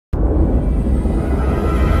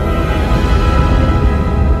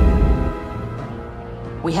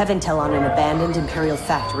We have intel on an abandoned Imperial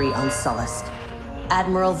factory on Sullust.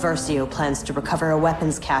 Admiral Versio plans to recover a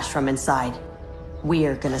weapons cache from inside.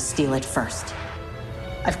 We're gonna steal it first.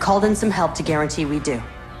 I've called in some help to guarantee we do.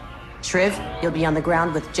 Shriv, you'll be on the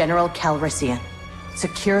ground with General Calrissian.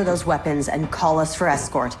 Secure those weapons and call us for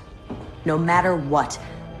escort. No matter what,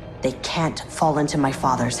 they can't fall into my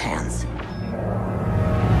father's hands.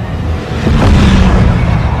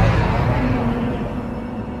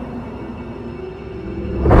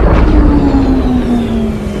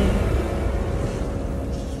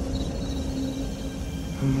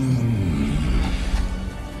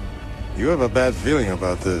 You have a bad feeling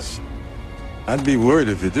about this. I'd be worried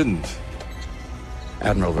if you didn't.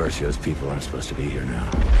 Admiral Versio's people aren't supposed to be here now.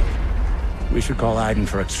 We should call Aiden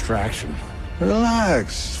for extraction.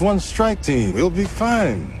 Relax. It's one strike team. We'll be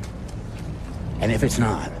fine. And if it's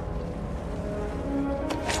not?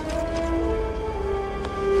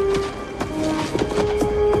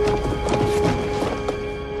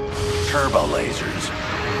 Turbo lasers.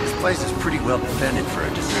 This place is pretty well defended for a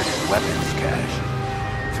deserted weapons cache.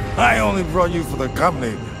 I only brought you for the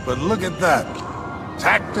company, but look at that.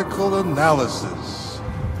 Tactical analysis.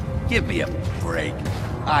 Give me a break.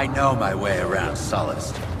 I know my way around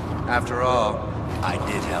Sullust. After all, I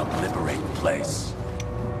did help liberate the place.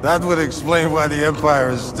 That would explain why the Empire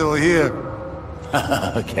is still here.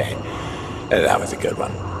 Okay. That was a good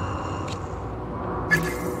one.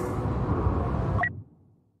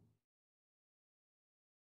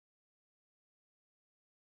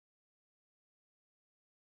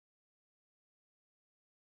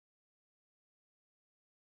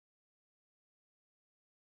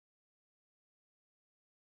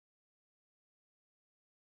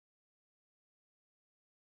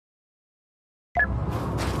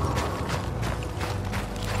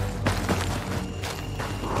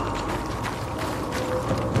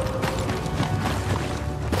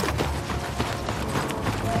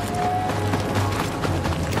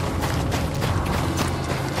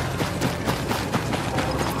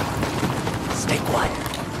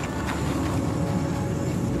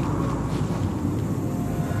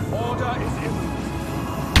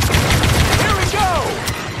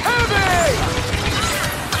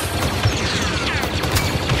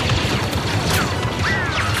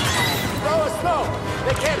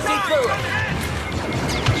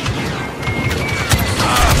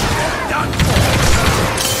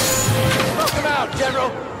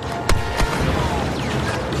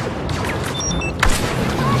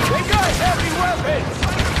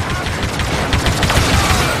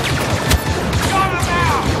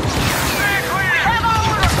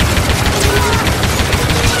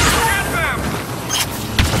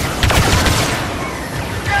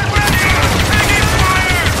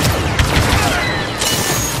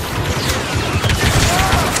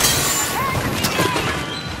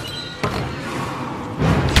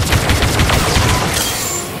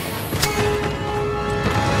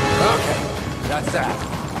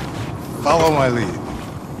 Follow my lead.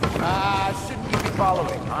 Shouldn't you be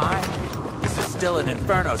following, huh? This is still an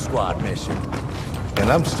Inferno Squad mission.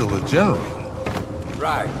 And I'm still a general.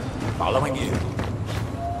 Right. Following you.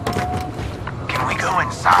 Can we go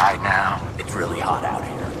inside now? It's really hot out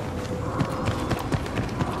here.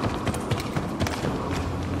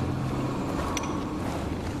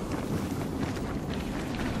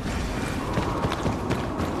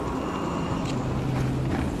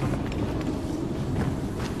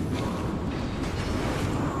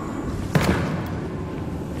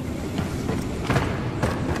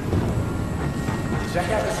 Check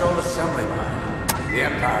out this old assembly line. The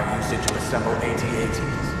Empire used it to assemble AT-ATs.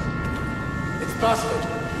 It's busted.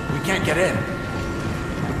 We can't get in.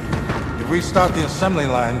 If we start the assembly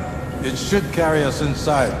line, it should carry us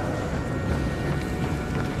inside.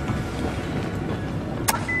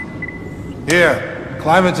 Here,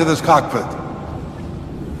 climb into this cockpit.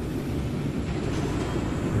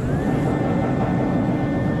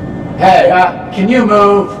 Hey, can you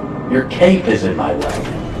move? Your cape is in my way.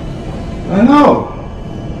 I know.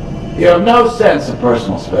 You have no sense of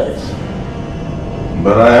personal space.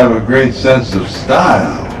 But I have a great sense of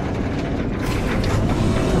style.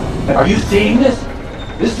 Are you seeing this?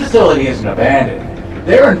 This facility isn't abandoned.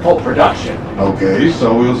 They're in full production. Okay,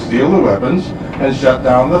 so we'll steal the weapons and shut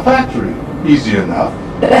down the factory. Easy enough.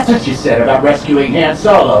 That's what you said about rescuing Han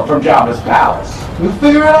Solo from Jabba's palace. We'll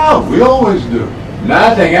figure it out. We always do.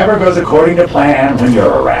 Nothing ever goes according to plan when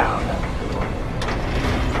you're around.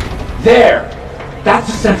 There! That's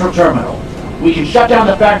the central terminal. We can shut down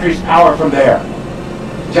the factory's power from there.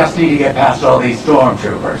 Just need to get past all these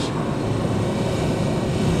stormtroopers.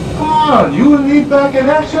 Come on, you and me back in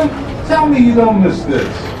action? Tell me you don't miss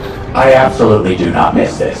this. I absolutely do not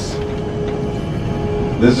miss this.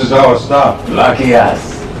 This is our stop. Lucky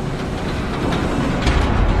us.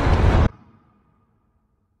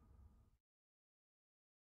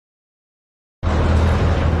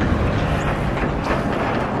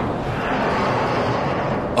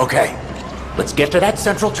 Okay, let's get to that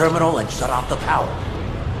central terminal and shut off the power.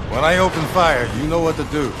 When I open fire, you know what to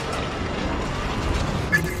do.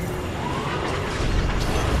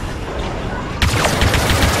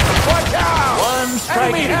 Watch out! One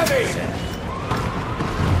strike. Enemy heavy!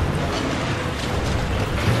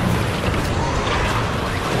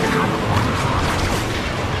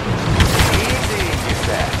 Easy, you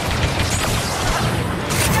said.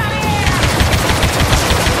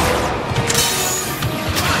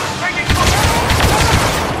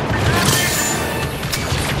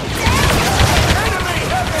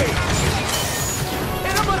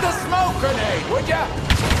 Grenade, would ya?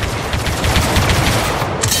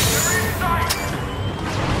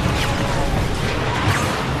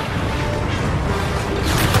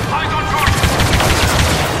 Eyes on target!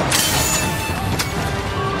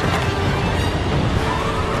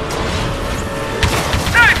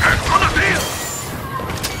 Sniper on the field!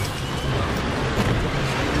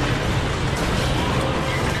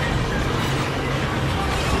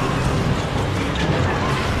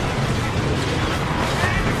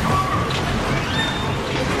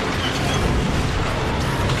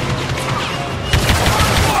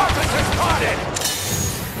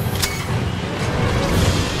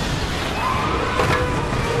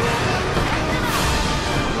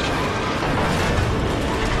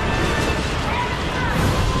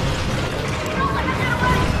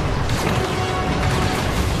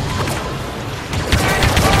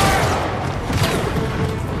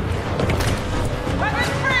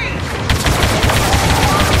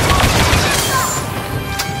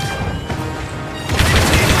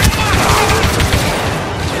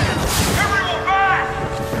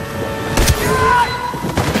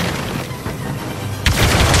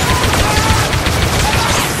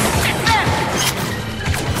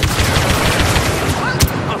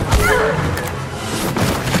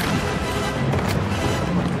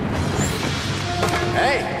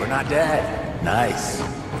 Hey, we're not dead. Nice.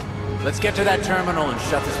 Let's get to that terminal and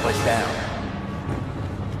shut this place down.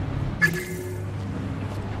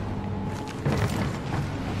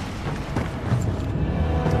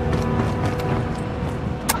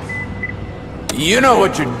 You know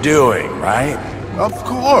what you're doing, right? Of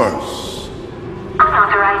course.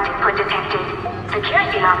 Unauthorized input detected.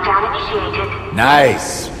 Security lockdown initiated.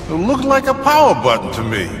 Nice. It looked like a power button to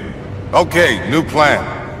me. Okay, new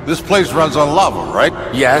plan. This place runs on lava, right?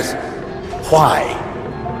 Yes? Why?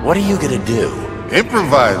 What are you gonna do?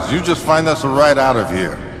 Improvise. You just find us a ride out of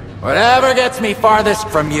here. Whatever gets me farthest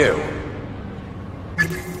from you.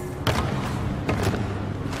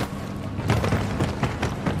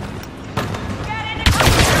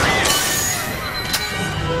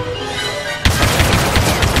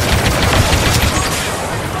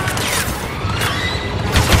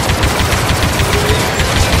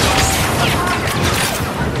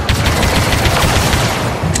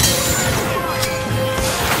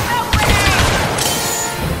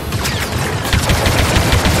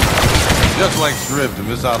 Just like Shriv to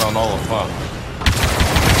miss out on all the fun.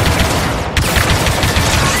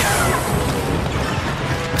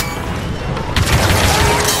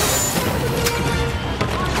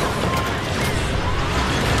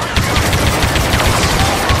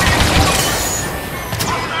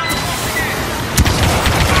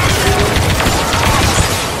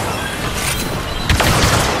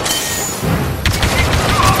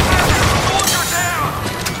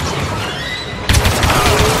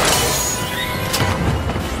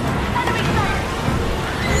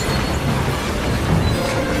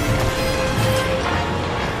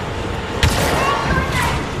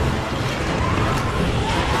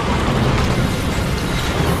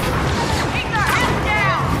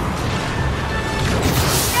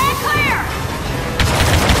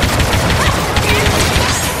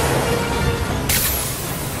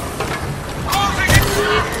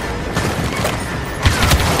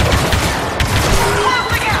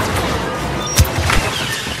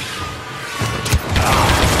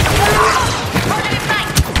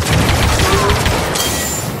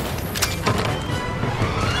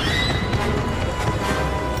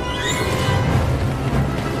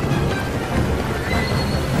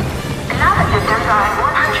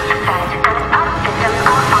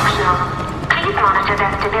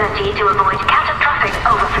 To avoid catastrophic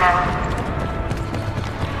overflow.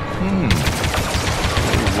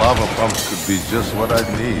 These lava pumps could be just what I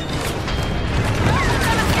need.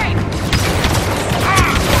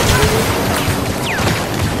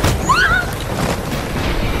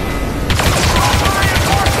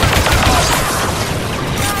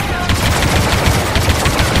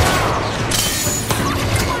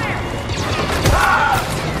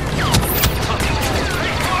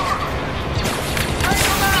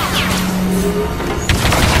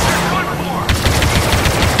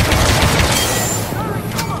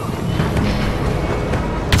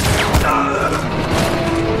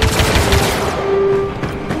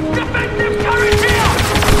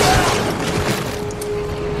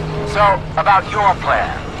 So, about your plan.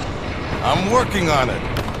 I'm working on it.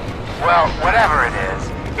 Well, whatever it is,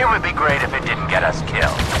 it would be great if it didn't get us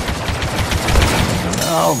killed.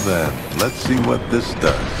 Now then, let's see what this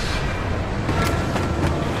does.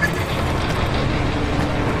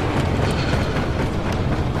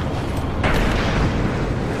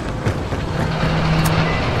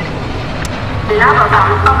 Lava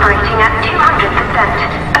pump operating at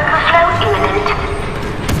 200%. Overflow imminent.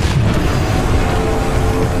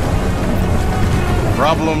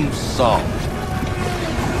 Problem solved.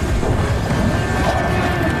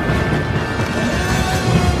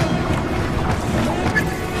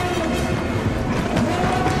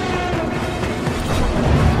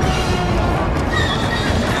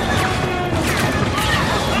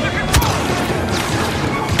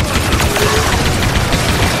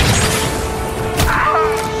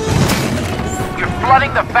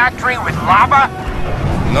 Flooding the factory with lava?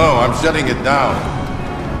 No, I'm shutting it down.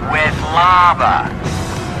 With lava.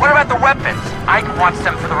 What about the weapons? Ike wants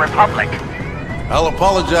them for the Republic. I'll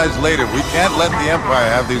apologize later. We can't let the Empire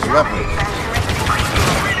have these weapons.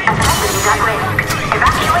 Assemblies at risk.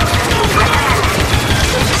 Evacuation is recommended.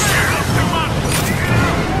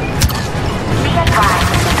 Be advised,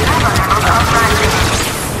 lava levels are rising.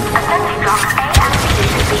 Assembly blocks A and B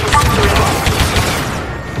should be evacuated.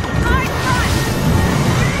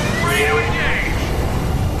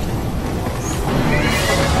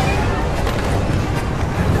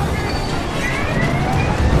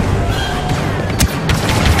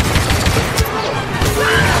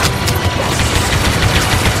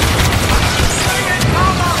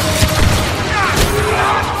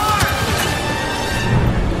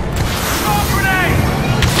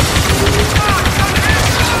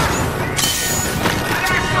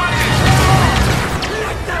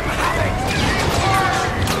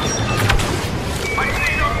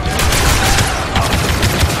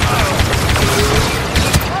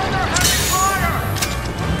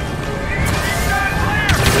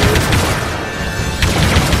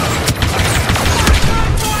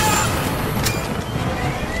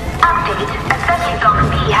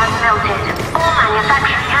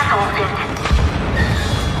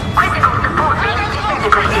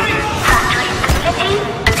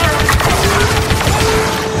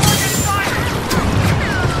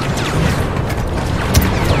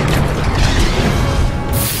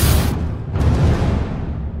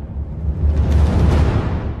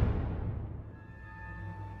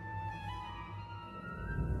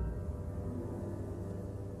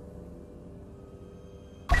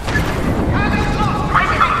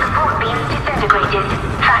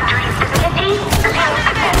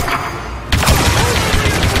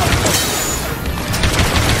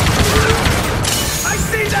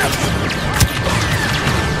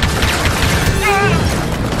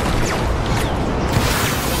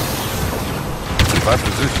 If I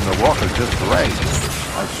position the walker just right,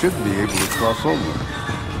 I should be able to cross over.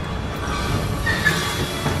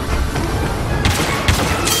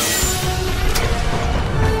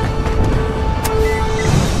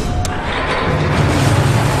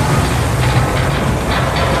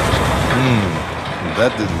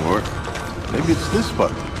 That didn't work. Maybe it's this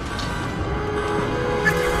button.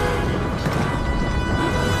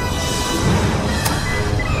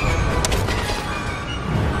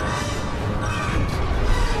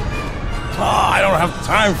 I don't have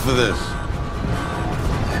time for this.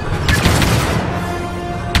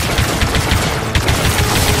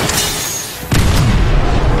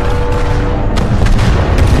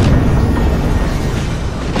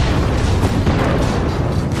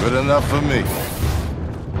 Good enough for me.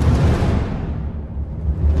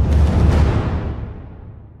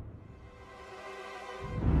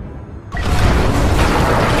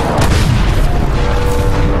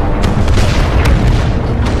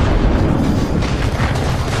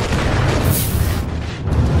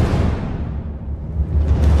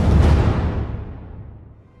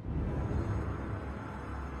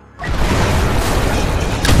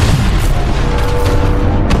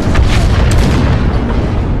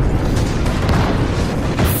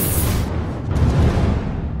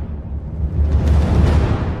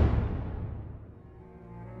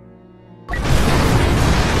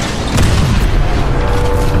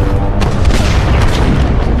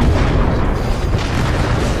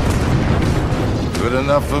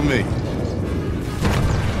 Enough for me.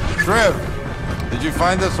 Trev, did you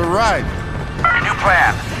find us a ride? New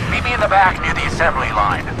plan. Meet me in the back near the assembly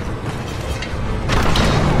line.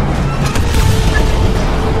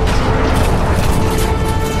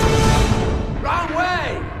 Wrong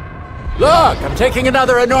way! Look, I'm taking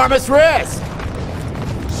another enormous risk!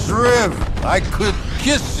 Trev, I could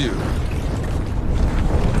kiss you.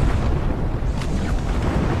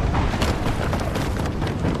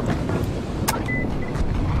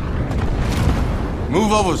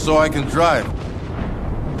 Move over so I can drive.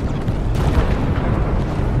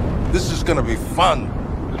 This is gonna be fun.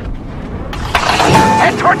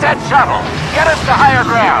 Head towards that shuttle. Get us to higher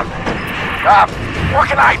ground. What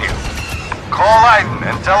can I do? Call Aiden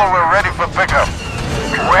and tell her we're ready for pickup.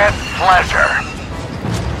 With pleasure.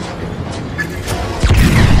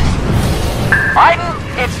 Aiden,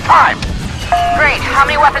 it's time. Great. How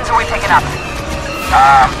many weapons are we picking up?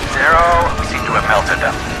 0. We seem to have melted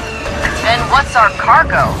them. Then what's our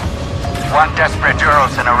cargo? One desperate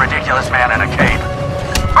Duros and a ridiculous man in a cape.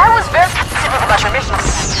 I was very specific about your mission.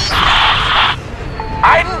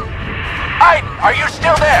 Aiden? Aiden, are you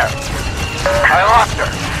still there? I lost her.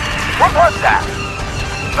 What was that?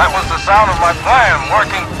 That was the sound of my plan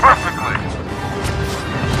working perfectly.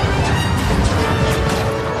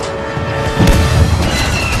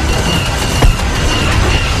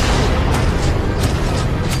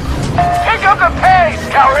 Pick up the pace,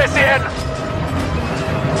 Calrissian!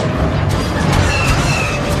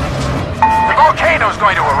 The volcano's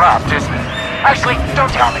going to erupt, isn't it? Actually, don't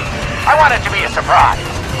tell me. I want it to be a surprise.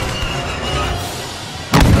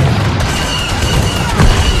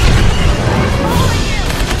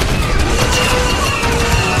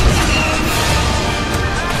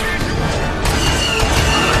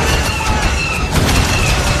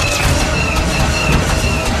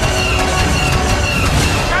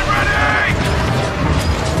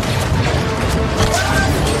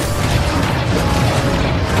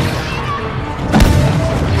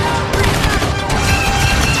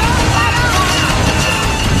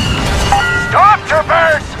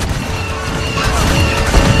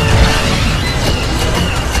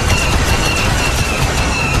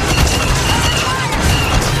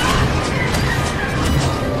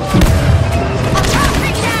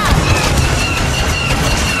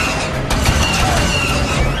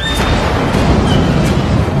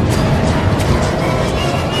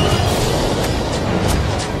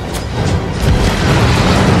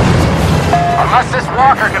 Unless this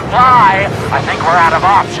walker can fly, I think we're out of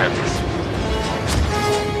options.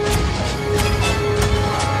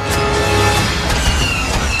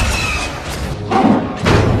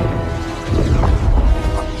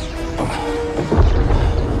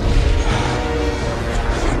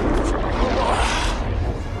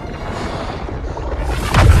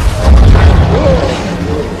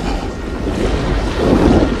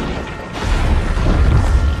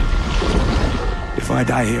 If I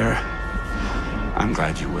die here, I'm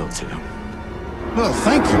glad you will too. Well,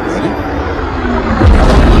 thank you, buddy.